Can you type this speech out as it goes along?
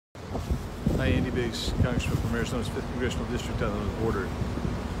Andy Biggs, Congressman from Arizona's 5th Congressional District on the border.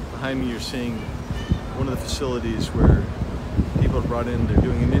 Behind me you're seeing one of the facilities where people are brought in, they're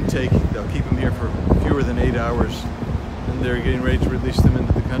doing an intake, they'll keep them here for fewer than 8 hours, and they're getting ready to release them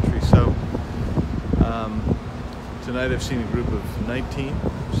into the country. So tonight I've seen a group of 19,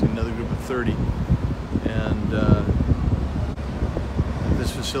 I've seen another group of 30, and at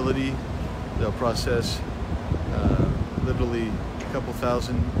this facility they'll process literally a couple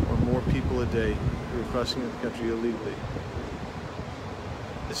thousand or more people a day who are crossing the country illegally.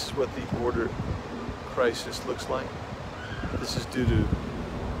 This is what the border crisis looks like. This is due to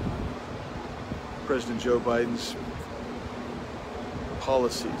President Joe Biden's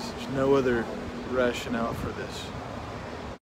policies. There's no other rationale for this.